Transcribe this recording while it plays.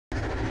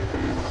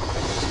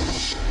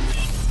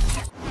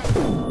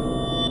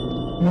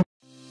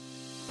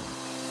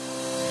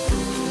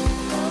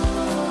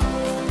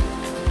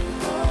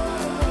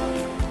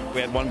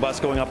had one bus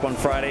going up on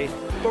Friday.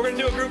 We're going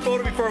to do a group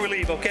photo before we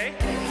leave, okay?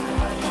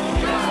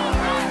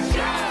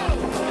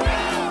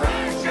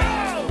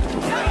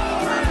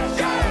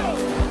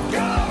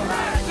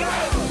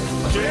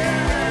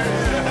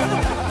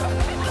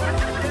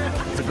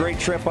 It's a great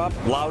trip up,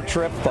 loud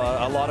trip,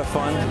 a lot of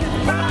fun.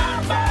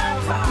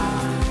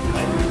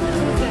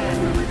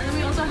 And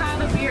we also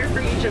have a beer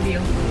for each of you.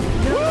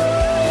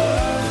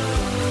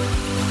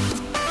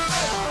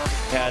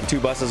 Had two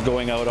buses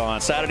going out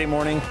on Saturday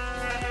morning.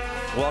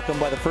 Welcomed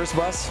by the first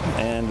bus,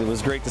 and it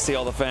was great to see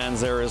all the fans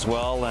there as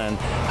well, and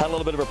had a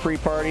little bit of a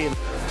pre-party. The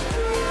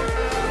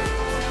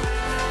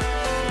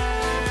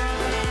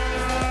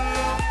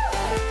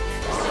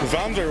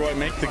fans are what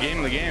make the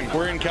game the game.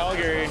 We're in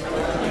Calgary,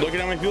 looking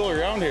at my people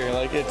around here.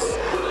 Like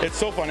it's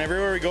so fun.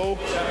 Everywhere we go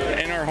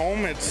in our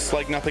home, it's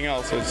like nothing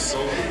else.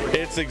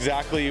 It's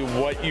exactly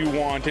what you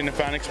want in a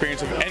fan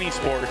experience of any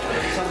sport,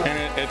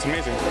 and it's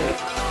amazing.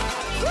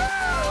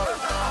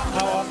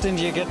 How often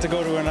do you get to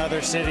go to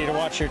another city to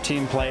watch your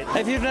team play?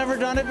 If you've never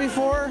done it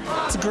before,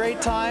 it's a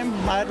great time.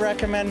 I'd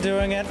recommend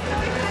doing it.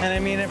 And I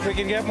mean, if we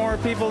can get more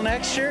people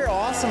next year,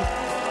 awesome.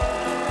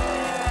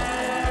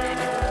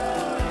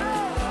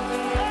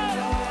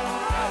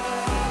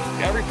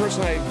 Every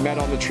person I met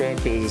on the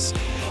trip is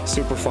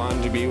super fun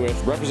to be with,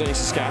 representing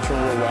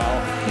Saskatchewan real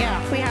well.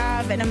 Yeah, we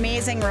have an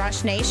amazing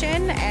Rush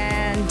Nation,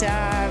 and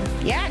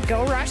yeah,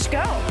 go Rush,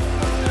 go!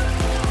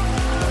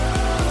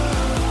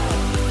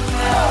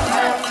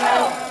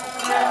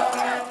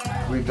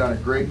 We've done a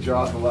great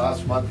job the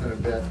last month and a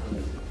bit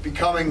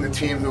becoming the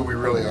team who we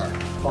really are.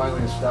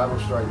 Finally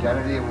established our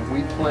identity, and when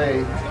we play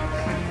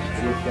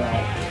with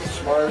that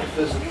smart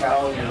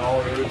physicality and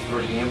all there is to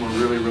our game, we're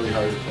really, really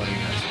hard to play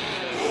against.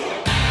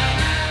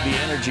 The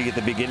energy at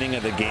the beginning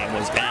of the game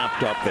was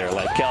amped up there,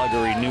 like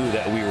Calgary knew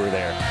that we were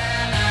there.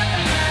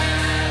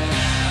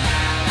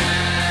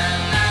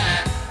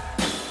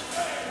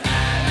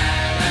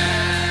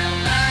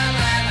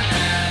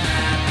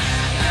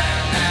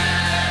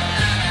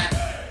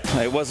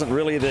 It wasn't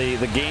really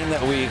the game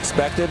that we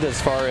expected as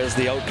far as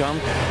the outcome,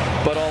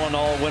 but all in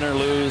all, win or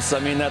lose, I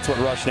mean, that's what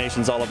Rush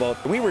Nation's all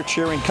about. We were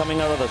cheering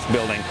coming out of this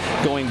building,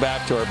 going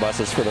back to our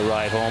buses for the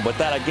ride home, but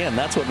that, again,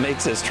 that's what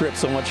makes this trip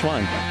so much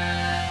fun.